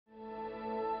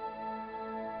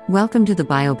Welcome to the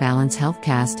BioBalance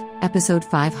Healthcast, episode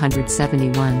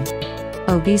 571.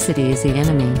 Obesity is the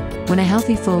enemy, when a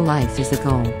healthy full life is the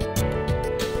goal.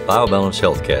 BioBalance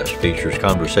Healthcast features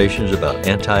conversations about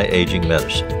anti-aging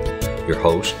medicine. Your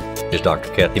host is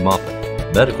Dr. Kathy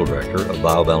Maupin, Medical Director of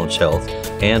BioBalance Health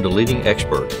and a leading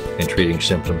expert in treating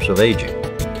symptoms of aging.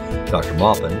 Dr.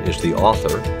 Maupin is the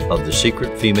author of The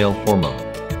Secret Female Hormone,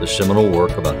 the seminal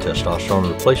work about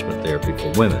testosterone replacement therapy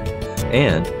for women,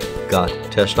 and Got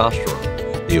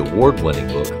Testosterone, the award-winning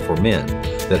book for men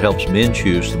that helps men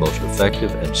choose the most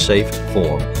effective and safe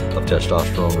form of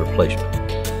testosterone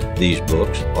replacement. These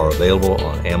books are available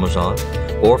on Amazon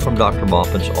or from Dr.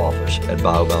 Maupin's office at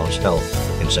BioBalance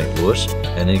Health in St. Louis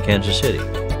and in Kansas City.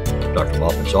 Dr.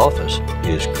 Maupin's office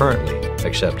is currently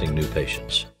accepting new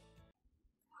patients.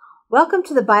 Welcome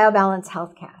to the BioBalance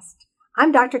Healthcast.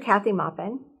 I'm Dr. Kathy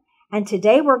Maupin, and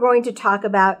today we're going to talk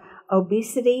about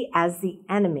obesity as the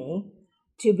enemy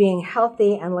to being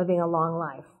healthy and living a long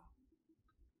life.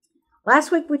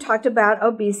 Last week we talked about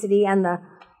obesity and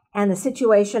the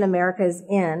situation America is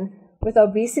in, with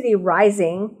obesity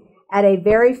rising at a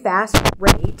very fast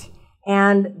rate,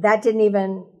 and that didn't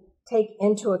even take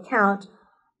into account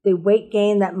the weight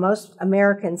gain that most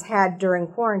Americans had during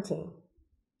quarantine.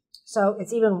 So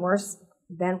it's even worse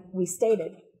than we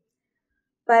stated.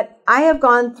 But I have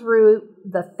gone through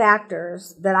the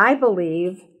factors that I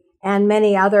believe, and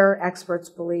many other experts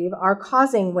believe, are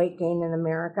causing weight gain in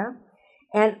America,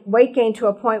 and weight gain to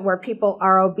a point where people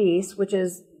are obese, which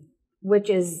is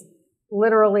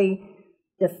literally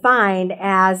defined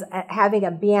as having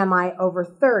a BMI over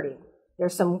 30.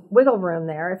 There's some wiggle room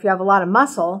there. If you have a lot of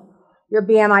muscle, your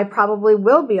BMI probably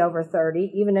will be over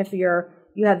 30, even if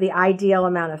you have the ideal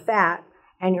amount of fat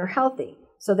and you're healthy.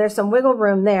 So there's some wiggle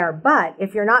room there. But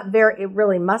if you're not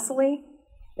really muscly,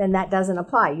 then that doesn't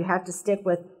apply. You have to stick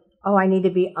with, I need to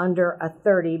be under a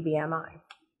 30 BMI.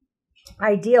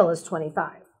 Ideal is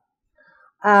 25.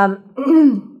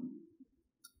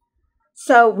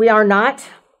 So we are not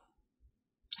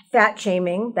fat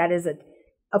shaming. That is,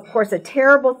 of course, a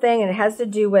terrible thing, and it has to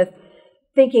do with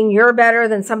thinking you're better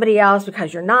than somebody else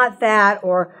because you're not fat.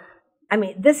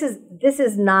 This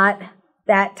is not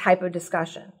that type of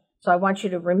discussion. So I want you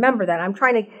to remember that. I'm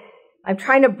trying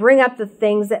to bring up the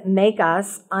things that make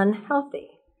us unhealthy.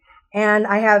 And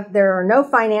there are no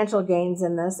financial gains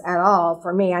in this at all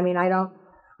for me. I'm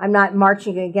not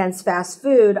marching against fast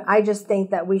food. I just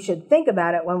think that we should think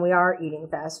about it when we are eating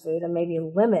fast food and maybe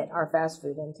limit our fast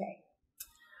food intake.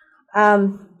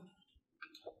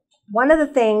 One of the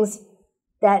things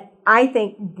that I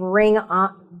think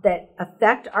that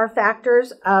affect our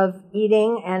factors of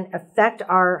eating and affect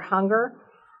our hunger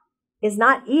is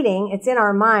not eating, it's in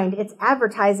our mind. It's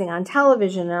advertising on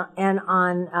television and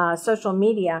on social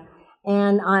media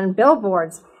and on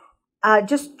billboards,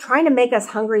 just trying to make us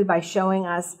hungry by showing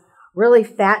us really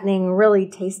fattening, really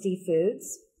tasty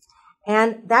foods.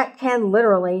 And that can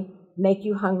literally make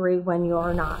you hungry when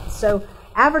you're not. So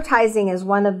advertising is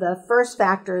one of the first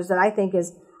factors that I think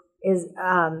is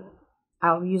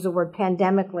I'll use the word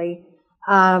pandemically,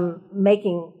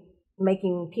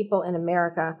 making people in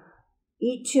America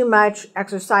eat too much,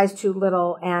 exercise too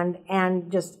little,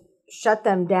 and just shut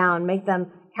them down, make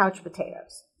them couch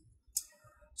potatoes.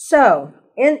 So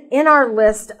in our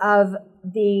list of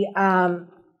the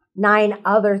 9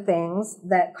 other things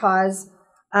that cause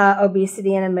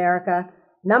obesity in America,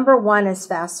 number 1 is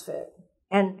fast food.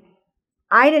 And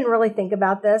I didn't really think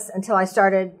about this until I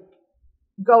started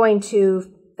going to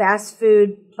fast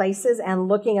food places and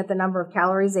looking at the number of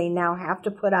calories they now have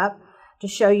to put up to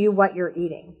show you what you're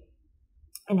eating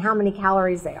and how many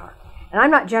calories they are. And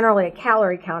I'm not generally a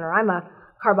calorie counter. I'm a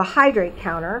carbohydrate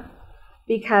counter,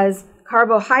 because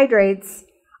carbohydrates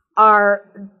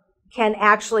can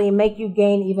actually make you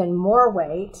gain even more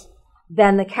weight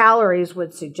than the calories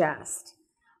would suggest.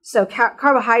 So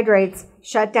carbohydrates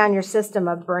shut down your system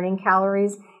of burning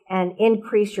calories and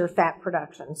increase your fat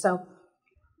production. So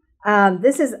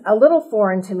this is a little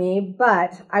foreign to me,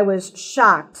 but I was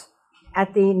shocked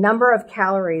at the number of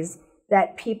calories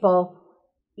that people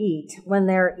eat when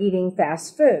they're eating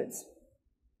fast foods.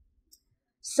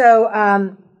 So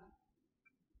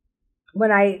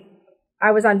when I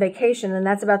was on vacation, and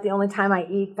that's about the only time I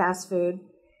eat fast food,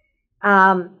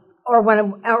 or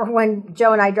when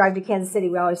Joe and I drive to Kansas City,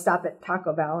 we always stop at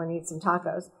Taco Bell and eat some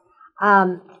tacos.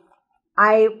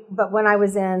 But when I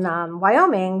was in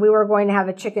Wyoming, we were going to have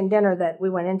a chicken dinner that we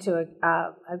went into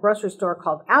a grocery store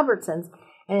called Albertsons,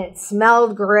 and it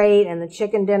smelled great, and the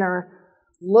chicken dinner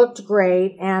looked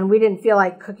great, and we didn't feel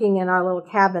like cooking in our little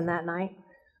cabin that night.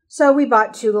 So we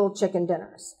bought 2 little chicken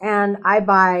dinners, and I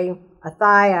buy a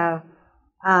thigh,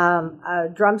 a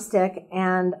drumstick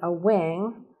and a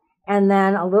wing, and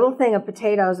then a little thing of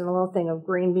potatoes and a little thing of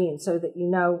green beans so that you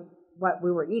know what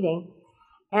we were eating.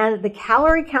 And the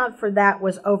calorie count for that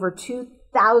was over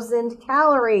 2,000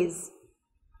 calories.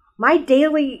 My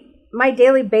daily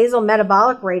basal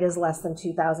metabolic rate is less than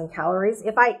 2,000 calories.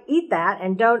 If I eat that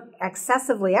and don't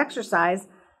excessively exercise,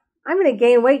 I'm going to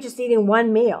gain weight just eating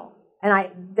one meal.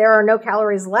 And there are no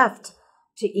calories left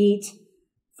to eat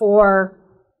for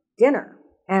dinner.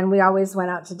 And we always went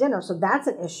out to dinner. So that's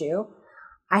an issue.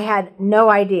 I had no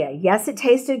idea. Yes, it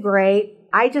tasted great.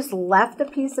 I just left a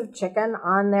piece of chicken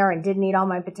on there and didn't eat all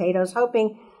my potatoes,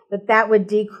 hoping that that would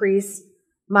decrease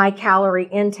my calorie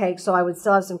intake so I would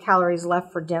still have some calories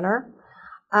left for dinner.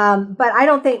 But I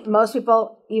don't think most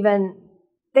people even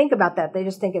think about that. They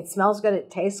just think it smells good, it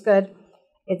tastes good.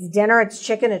 It's dinner, it's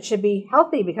chicken, it should be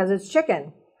healthy because it's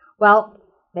chicken. Well,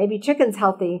 maybe chicken's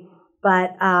healthy,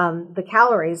 but the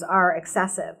calories are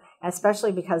excessive,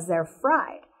 especially because they're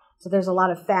fried. So there's a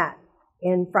lot of fat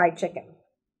in fried chicken.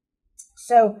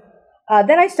 So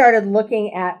then I started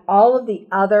looking at all of the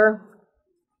other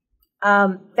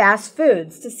fast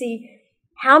foods to see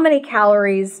how many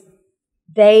calories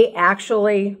they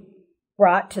actually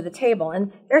brought to the table.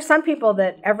 And there's some people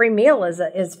that every meal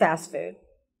is fast food.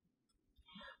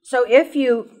 So if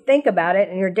you think about it,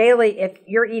 and if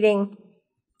you're eating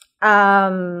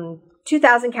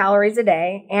 2,000 calories a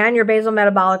day, and your basal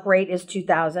metabolic rate is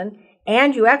 2,000,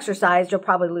 and you exercise, you'll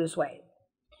probably lose weight.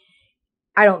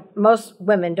 Most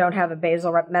women don't have a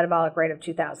basal metabolic rate of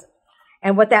 2,000.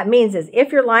 And what that means is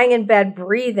if you're lying in bed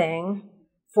breathing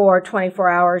for 24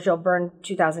 hours, you'll burn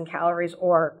 2,000 calories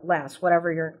or less,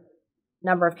 whatever your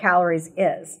number of calories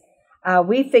is.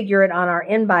 We figure it on our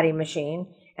InBody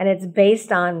machine, and it's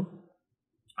based on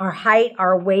our height,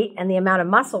 our weight, and the amount of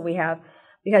muscle we have,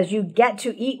 because you get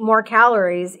to eat more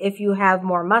calories if you have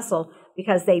more muscle,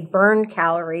 because they burn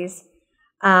calories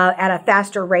at a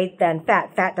faster rate than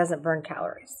fat. Fat doesn't burn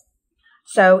calories.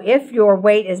 So if your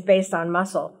weight is based on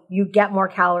muscle, you get more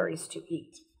calories to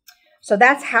eat. So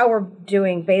that's how we're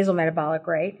doing basal metabolic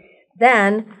rate.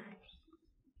 Then,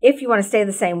 if you want to stay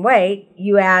the same weight,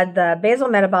 you add the basal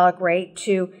metabolic rate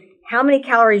to how many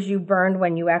calories you burned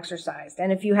when you exercised.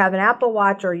 And if you have an Apple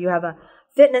Watch or you have a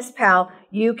Fitness Pal,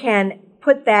 you can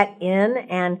put that in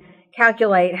and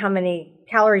calculate how many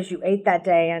calories you ate that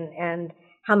day and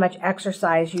how much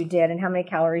exercise you did and how many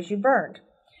calories you burned.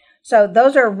 So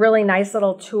those are really nice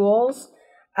little tools,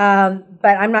 but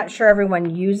I'm not sure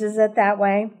everyone uses it that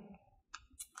way.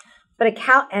 But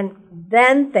and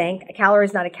then think a calorie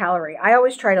is not a calorie. I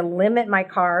always try to limit my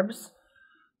carbs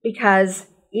because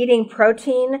eating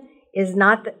protein is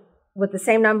not with the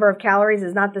same number of calories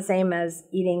is not the same as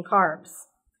eating carbs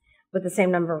with the same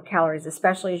number of calories,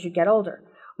 especially as you get older.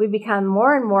 We become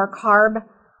more and more carb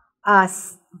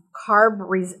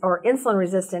or insulin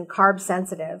resistant, carb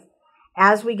sensitive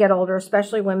as we get older,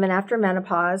 especially women after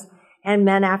menopause and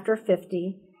men after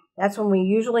 50. That's when we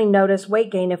usually notice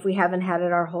weight gain if we haven't had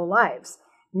it our whole lives.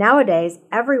 Nowadays,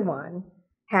 everyone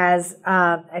has,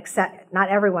 not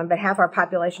everyone, but half our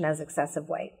population has excessive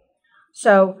weight.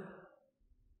 So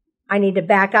I need to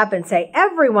back up and say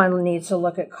everyone needs to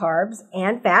look at carbs,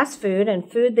 and fast food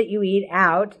and food that you eat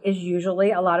out is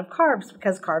usually a lot of carbs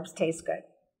because carbs taste good.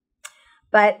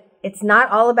 But it's not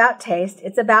all about taste.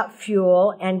 It's about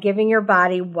fuel and giving your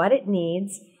body what it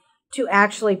needs to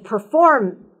actually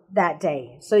perform that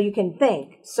day, so you can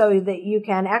think, so that you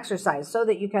can exercise, so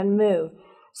that you can move,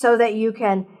 so that you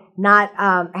can not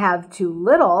have too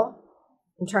little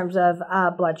in terms of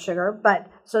blood sugar, but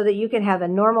so that you can have a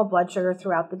normal blood sugar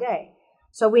throughout the day.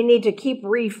 So we need to keep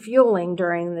refueling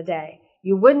during the day.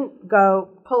 You wouldn't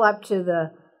go pull up to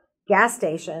the gas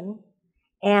station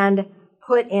and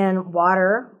put in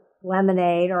water,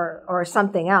 lemonade, or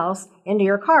something else into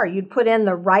your car. You'd put in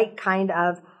the right kind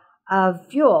of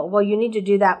fuel. Well, you need to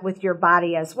do that with your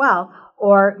body as well,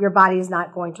 or your body's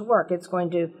not going to work. It's going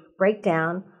to break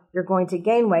down. You're going to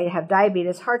gain weight, have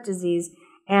diabetes, heart disease,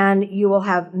 and you will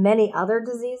have many other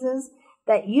diseases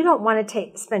that you don't want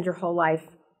to spend your whole life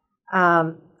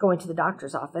going to the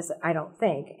doctor's office, I don't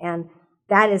think. And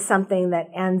that is something that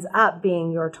ends up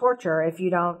being your torture if you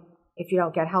don't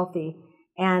get healthy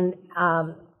and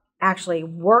actually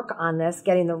work on this,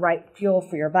 getting the right fuel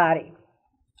for your body.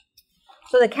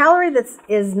 So the calorie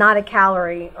is not a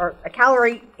calorie, or a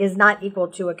calorie is not equal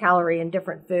to a calorie in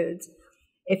different foods.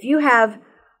 If you have,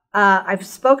 I've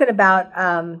spoken about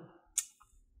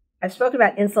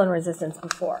insulin resistance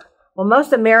before. Well,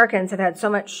 most Americans have had so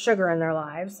much sugar in their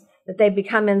lives that they've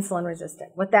become insulin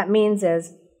resistant. What that means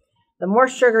is the more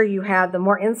sugar you have, the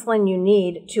more insulin you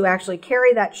need to actually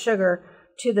carry that sugar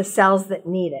to the cells that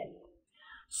need it.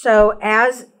 So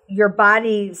as your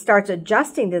body starts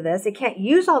adjusting to this, it can't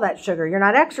use all that sugar. You're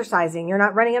not exercising. You're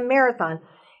not running a marathon.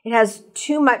 It has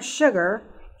too much sugar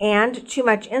and too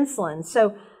much insulin.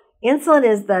 So insulin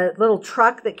is the little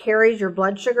truck that carries your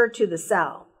blood sugar to the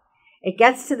cell. It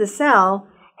gets to the cell,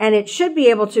 and it should be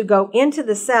able to go into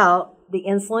the cell. The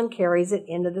insulin carries it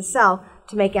into the cell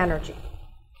to make energy.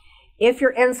 If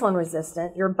you're insulin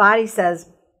resistant, your body says,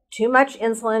 too much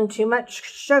insulin, too much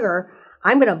sugar,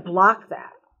 I'm going to block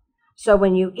that. So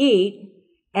when you eat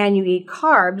and you eat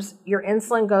carbs, your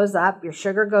insulin goes up, your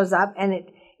sugar goes up, and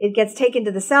it gets taken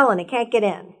to the cell and it can't get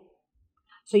in.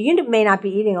 So you may not be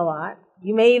eating a lot.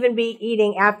 You may even be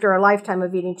eating, after a lifetime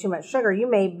of eating too much sugar, you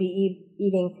may be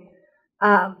eating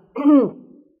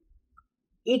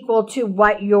equal to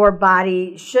what your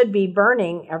body should be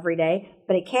burning every day,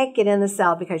 but it can't get in the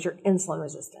cell because you're insulin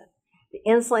resistant. The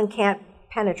insulin can't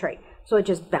penetrate. So it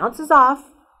just bounces off,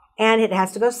 and it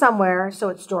has to go somewhere, so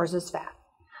it stores as fat.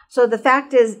 So the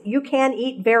fact is, you can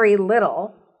eat very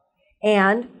little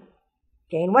and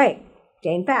gain weight,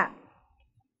 gain fat.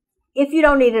 If you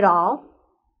don't eat at all,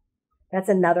 that's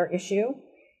another issue.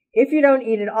 If you don't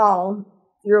eat at all,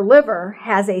 your liver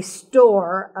has a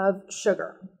store of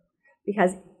sugar,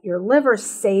 because your liver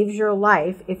saves your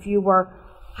life. If you were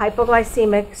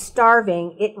hypoglycemic,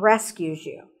 starving, it rescues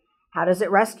you. How does it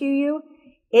rescue you?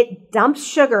 It dumps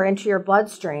sugar into your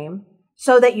bloodstream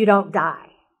so that you don't die.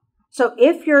 So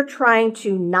if you're trying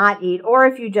to not eat, or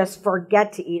if you just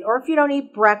forget to eat, or if you don't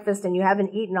eat breakfast and you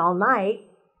haven't eaten all night,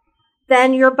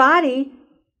 then your body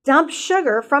dumps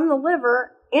sugar from the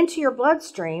liver into your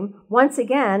bloodstream. Once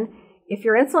again, if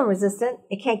you're insulin resistant,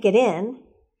 it can't get in,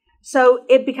 so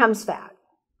it becomes fat.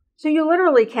 So you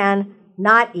literally can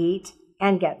not eat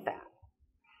and get fat.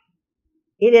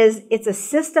 It's a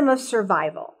system of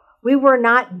survival. We were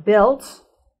not built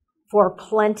for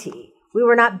plenty. We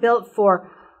were not built for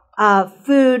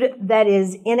food that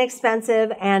is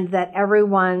inexpensive and that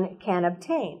everyone can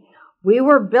obtain. We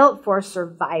were built for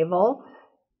survival.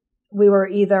 We were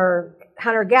either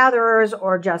hunter-gatherers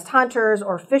or just hunters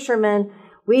or fishermen.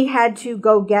 We had to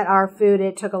go get our food.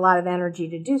 It took a lot of energy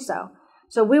to do so.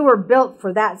 So we were built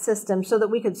for that system so that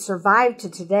we could survive to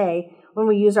today when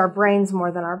we use our brains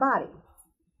more than our body.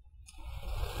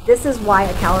 This is why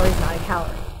a calorie is not a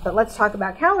calorie. But let's talk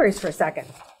about calories for a second.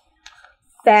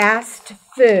 Fast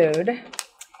food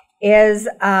is,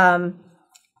 I'm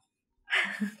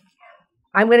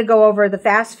going to go over the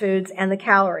fast foods and the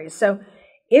calories. So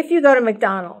if you go to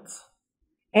McDonald's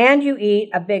and you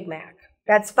eat a Big Mac,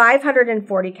 that's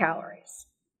 540 calories.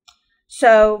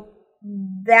 So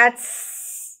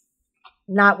that's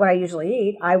not what I usually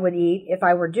eat. I would eat, if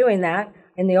I were doing that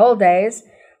in the old days,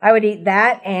 I would eat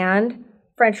that and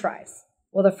French fries.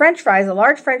 Well, the French fries, a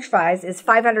large French fries, is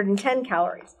 510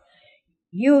 calories.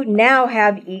 You now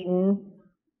have eaten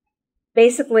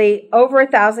basically over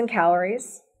 1,000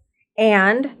 calories,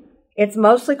 and it's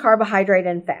mostly carbohydrate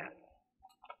and fat.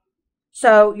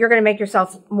 So you're going to make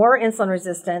yourself more insulin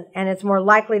resistant, and it's more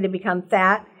likely to become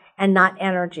fat and not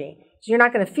energy. So you're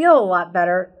not going to feel a lot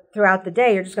better throughout the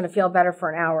day. You're just going to feel better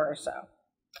for an hour or so.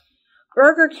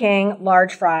 Burger King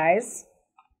large fries,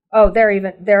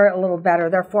 they're a little better.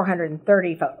 They're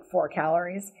 434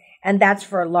 calories, and that's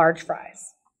for large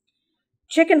fries.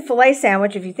 Chicken filet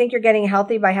sandwich, if you think you're getting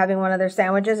healthy by having one of their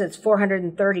sandwiches, it's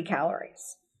 430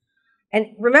 calories. And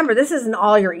remember, this isn't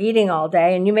all you're eating all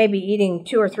day, and you may be eating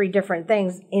 2 or 3 different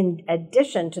things in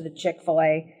addition to the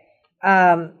Chick-fil-A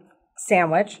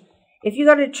sandwich. If you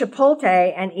go to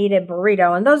Chipotle and eat a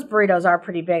burrito, and those burritos are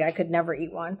pretty big, I could never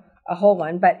eat one, a whole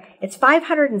one, but it's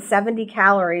 570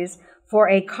 calories for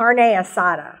a carne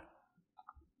asada.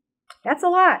 That's a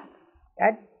lot.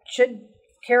 That should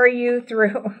carry you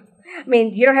through. I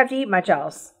mean, you don't have to eat much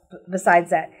else besides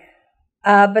that.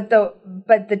 But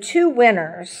the 2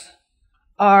 winners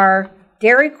are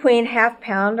Dairy Queen half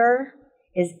pounder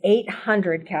is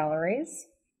 800 calories,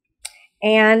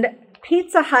 and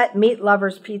Pizza Hut Meat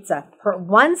Lovers Pizza for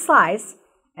one slice,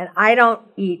 and I don't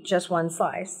eat just one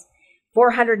slice,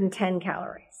 410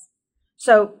 calories.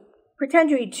 So pretend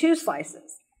you eat 2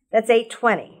 slices. That's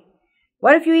 820.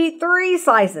 What if you eat 3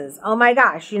 slices? Oh my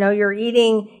gosh, you're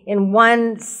eating in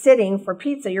one sitting for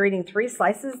pizza, you're eating 3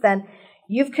 slices, then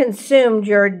you've consumed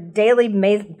your daily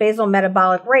basal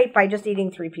metabolic rate by just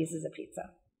eating 3 pieces of pizza.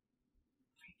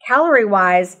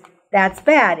 Calorie-wise, that's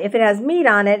bad. If it has meat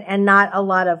on it and not a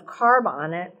lot of carb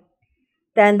on it,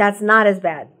 then that's not as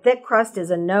bad. Thick crust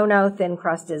is a no-no. Thin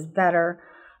crust is better.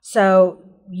 So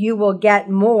you will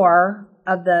get more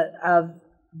of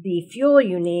the fuel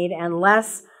you need and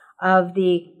less of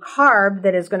the carb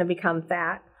that is going to become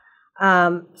fat.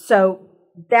 So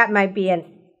that might be a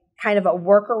kind of a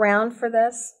workaround for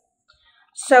this.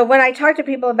 So when I talk to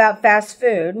people about fast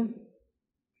food,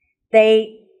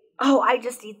 I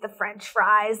just eat the French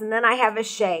fries and then I have a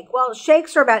shake. Well,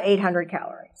 shakes are about 800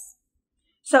 calories.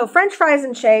 So French fries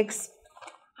and shakes,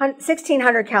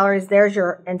 1,600 calories, there's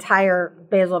your entire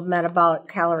basal metabolic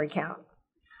calorie count.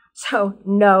 So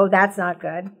no, that's not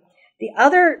good. The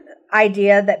other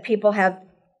idea that people have,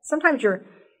 sometimes your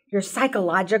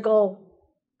psychological,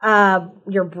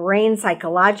 your brain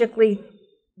psychologically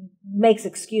makes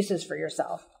excuses for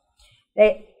yourself.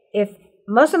 If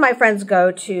most of my friends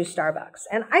go to Starbucks,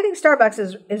 and I think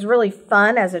Starbucks is really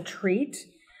fun as a treat.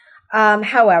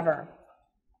 However,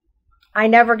 I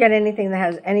never get anything that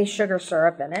has any sugar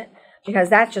syrup in it because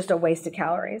that's just a waste of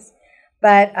calories.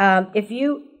 But if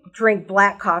you drink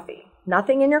black coffee,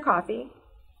 nothing in your coffee,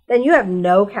 then you have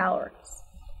no calories.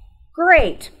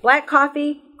 Great. Black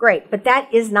coffee, great. But that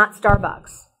is not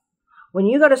Starbucks. When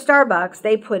you go to Starbucks,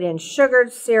 they put in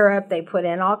sugared syrup, they put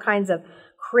in all kinds of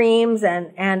creams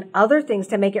and other things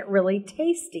to make it really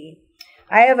tasty.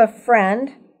 I have a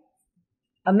friend,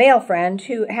 a male friend,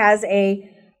 who has a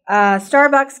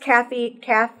Starbucks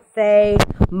cafe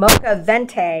mocha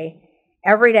venti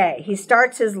every day. He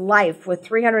starts his life with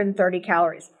 330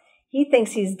 calories. He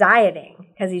thinks he's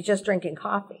dieting because he's just drinking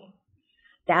coffee.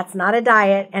 That's not a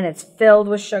diet, and it's filled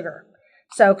with sugar.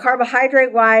 So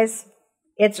carbohydrate-wise,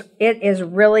 it is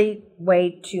really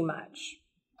way too much.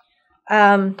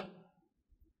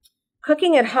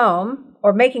 Cooking at home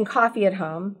or making coffee at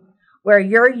home where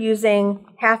you're using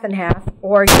half and half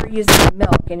or you're using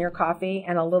milk in your coffee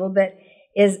and a little bit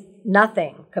is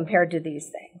nothing compared to these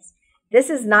things. This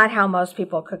is not how most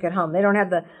people cook at home. They don't have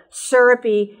the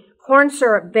syrupy, corn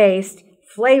syrup-based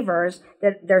flavors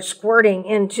that they're squirting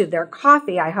into their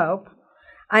coffee, I hope.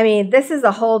 I mean, this is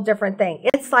a whole different thing.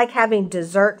 It's like having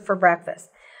dessert for breakfast.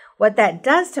 What that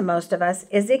does to most of us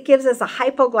is it gives us a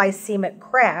hypoglycemic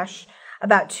crash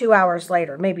about 2 hours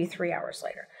later, maybe 3 hours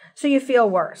later. So you feel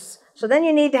worse. So then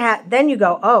you need to then you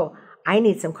go, oh, I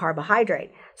need some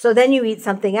carbohydrate. So then you eat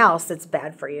something else that's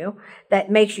bad for you,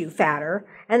 that makes you fatter,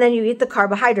 and then you eat the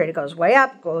carbohydrate. It goes way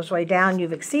up, goes way down.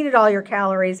 You've exceeded all your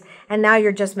calories, and now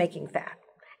you're just making fat.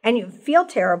 And you feel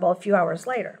terrible a few hours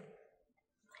later.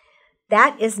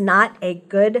 That is not a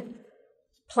good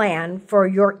plan for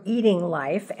your eating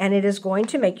life, and it is going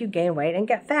to make you gain weight and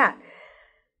get fat.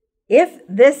 If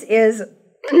this is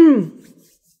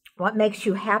what makes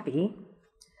you happy,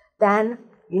 then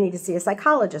you need to see a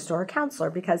psychologist or a counselor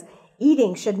because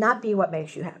eating should not be what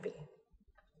makes you happy.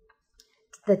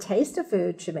 The taste of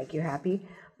food should make you happy,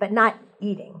 but not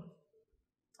eating.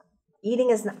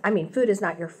 Food is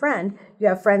not your friend. You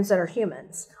have friends that are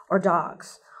humans or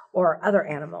dogs or other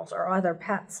animals or other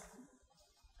pets.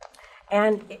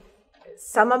 And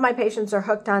some of my patients are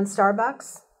hooked on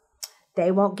Starbucks.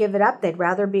 They won't give it up. They'd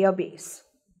rather be obese.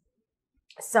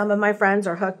 Some of my friends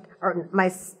are hooked, or my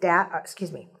staff,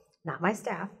 not my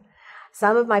staff.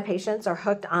 Some of my patients are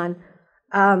hooked on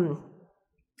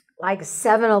like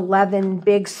 7-Eleven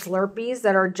big Slurpees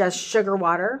that are just sugar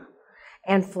water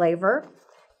and flavor.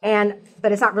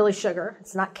 But it's not really sugar.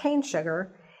 It's not cane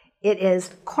sugar. It is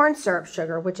corn syrup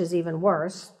sugar, which is even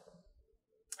worse.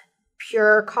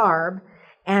 Pure carb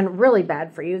and really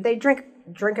bad for you. They drink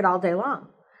it all day long.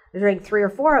 They drink 3 or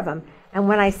 4 of them. And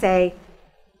when I say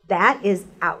that is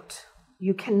out,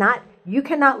 you cannot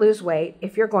lose weight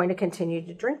if you're going to continue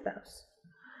to drink those.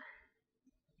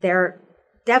 They're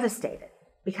devastated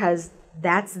because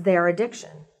that's their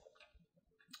addiction.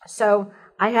 So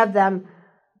I have them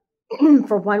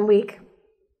for 1 week.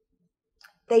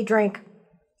 They drink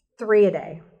 3 a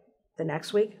day. The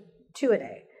next week, 2 a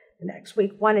day. The next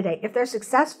week, 1 a day. If they're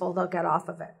successful, they'll get off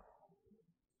of it.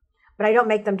 But I don't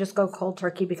make them just go cold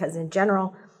turkey because in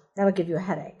general, that'll give you a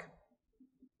headache.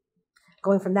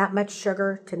 Going from that much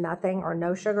sugar to nothing or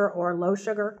no sugar or low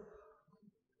sugar,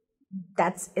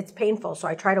 it's painful. So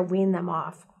I try to wean them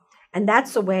off. And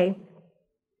that's the way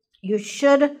you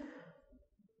should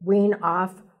wean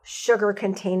off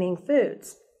sugar-containing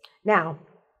foods. Now,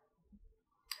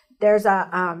 there's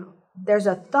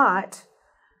a thought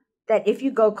that if you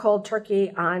go cold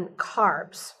turkey on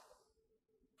carbs,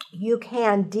 you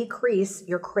can decrease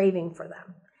your craving for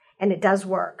them. And it does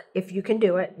work. If you can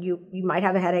do it, you might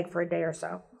have a headache for a day or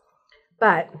so.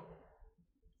 But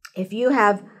if you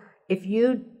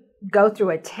go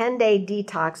through a 10-day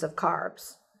detox of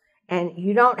carbs and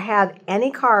you don't have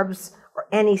any carbs or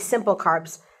any simple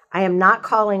carbs, I am not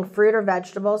calling fruit or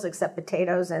vegetables except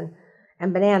potatoes and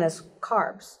bananas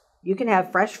carbs. You can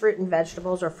have fresh fruit and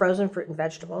vegetables or frozen fruit and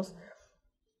vegetables,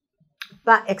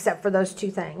 but except for those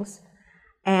 2 things.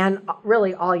 And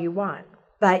really all you want.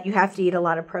 But you have to eat a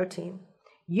lot of protein.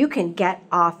 you can get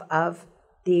off of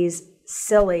these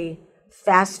silly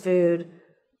fast food,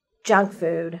 junk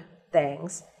food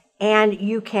things, and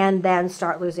you can then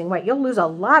start losing weight. You'll lose a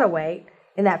lot of weight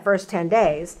in that first 10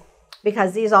 days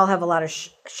because these all have a lot of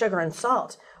sugar and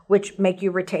salt, which make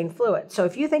you retain fluid. So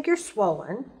if you think you're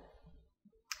swollen,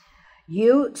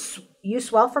 you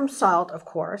swell from salt, of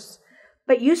course,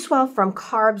 but you swell from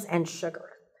carbs and sugar.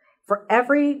 For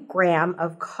every gram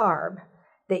of carb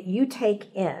that you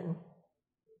take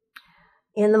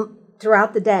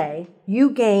throughout the day,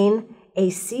 you gain a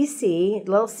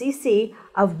little cc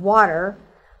of water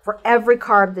for every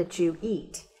carb that you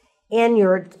eat in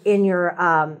your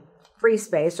free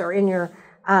space or in your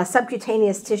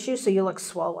subcutaneous tissue, so you look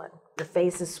swollen. Your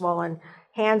face is swollen,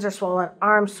 hands are swollen,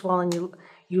 arms swollen.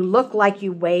 You look like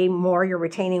you weigh more. You're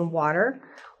retaining water.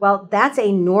 Well, that's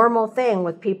a normal thing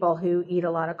with people who eat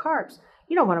a lot of carbs.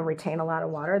 You don't want to retain a lot of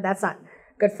water. That's not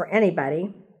good for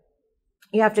anybody.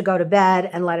 You have to go to bed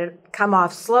and let it come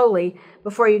off slowly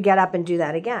before you get up and do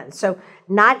that again. So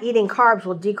not eating carbs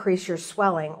will decrease your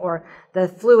swelling or the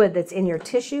fluid that's in your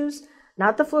tissues,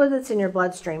 not the fluid that's in your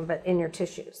bloodstream, but in your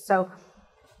tissues. So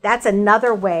that's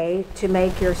another way to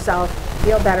make yourself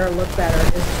feel better, look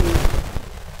better, is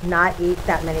to not eat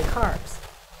that many carbs.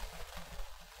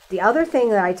 The other thing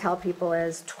that I tell people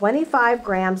is 25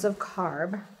 grams of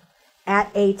carb at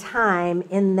a time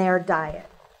in their diet.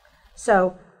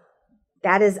 So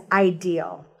that is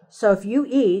ideal. So if you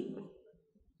eat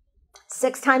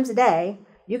 6 times a day,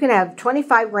 you can have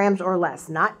 25 grams or less,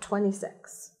 not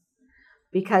 26,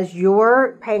 because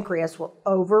your pancreas will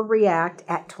overreact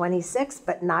at 26,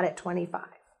 but not at 25.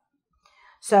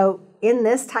 So in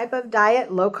this type of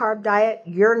diet, low carb diet,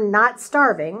 you're not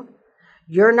starving,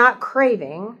 you're not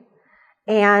craving,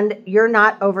 and you're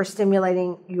not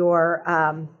overstimulating your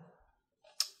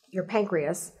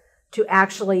pancreas to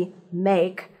actually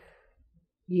make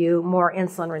you more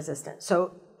insulin resistant.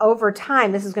 So over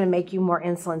time, this is going to make you more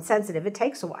insulin sensitive. It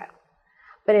takes a while,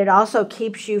 but it also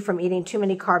keeps you from eating too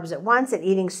many carbs at once and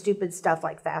eating stupid stuff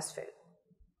like fast food.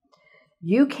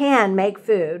 You can make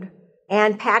food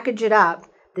and package it up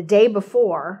the day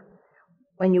before.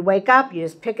 When you wake up, you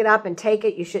just pick it up and take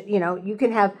it. You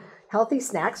can have healthy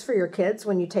snacks for your kids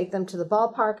when you take them to the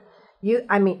ballpark. You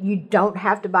don't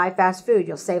have to buy fast food.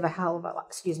 You'll save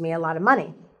a lot of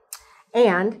money.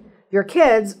 And your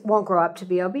kids won't grow up to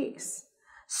be obese.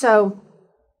 So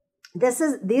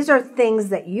these are things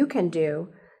that you can do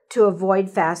to avoid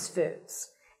fast foods.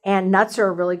 And nuts are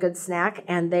a really good snack,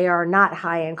 and they are not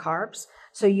high in carbs.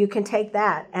 So you can take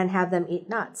that and have them eat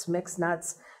nuts, mix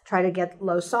nuts, try to get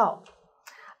low salt.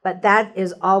 But that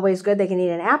is always good. They can eat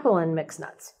an apple and mix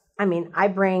nuts. I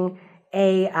bring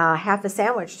a half a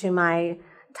sandwich to my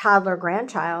toddler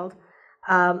grandchild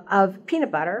of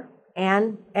peanut butter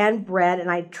and bread, and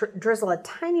I drizzle a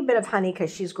tiny bit of honey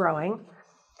because she's growing.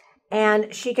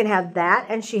 And she can have that,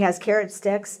 and she has carrot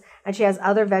sticks, and she has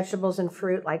other vegetables and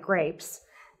fruit like grapes.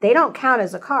 They don't count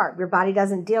as a carb. Your body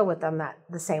doesn't deal with them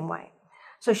the same way.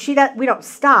 So we don't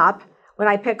stop when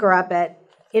I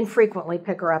infrequently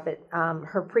pick her up at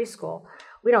her preschool.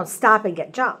 We don't stop and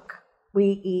get junk.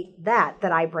 We eat that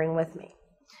I bring with me.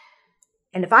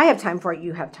 And if I have time for it,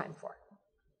 you have time for it.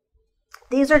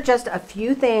 These are just a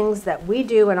few things that we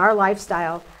do in our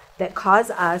lifestyle that cause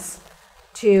us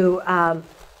to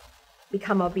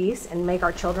become obese and make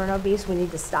our children obese. We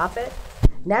need to stop it.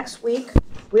 Next week,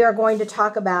 we are going to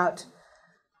talk about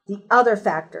the other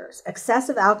factors,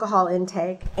 excessive alcohol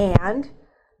intake and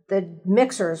the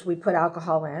mixers we put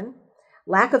alcohol in,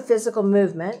 lack of physical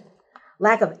movement,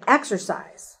 lack of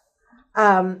exercise,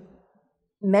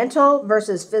 mental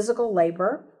versus physical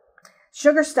labor,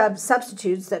 sugar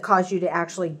substitutes that cause you to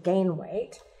actually gain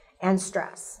weight, and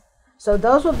stress. So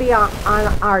those will be on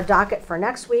our docket for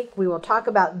next week. We will talk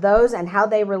about those and how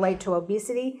they relate to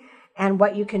obesity and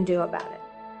what you can do about it.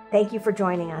 Thank you for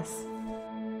joining us.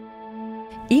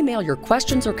 Email your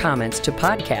questions or comments to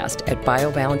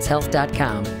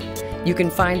podcast@biobalancehealth.com. You can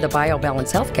find the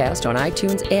BioBalance Healthcast on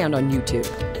iTunes and on YouTube.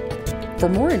 For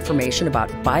more information about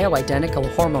bioidentical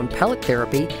hormone pellet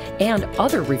therapy and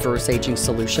other reverse aging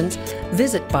solutions,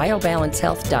 visit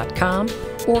biobalancehealth.com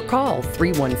or call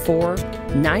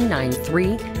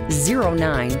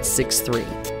 314-993-0963.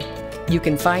 You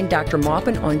can find Dr.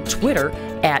 Maupin on Twitter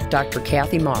 @Dr.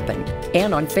 Kathy Maupin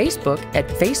and on Facebook at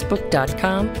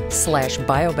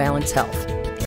facebook.com/biobalancehealth.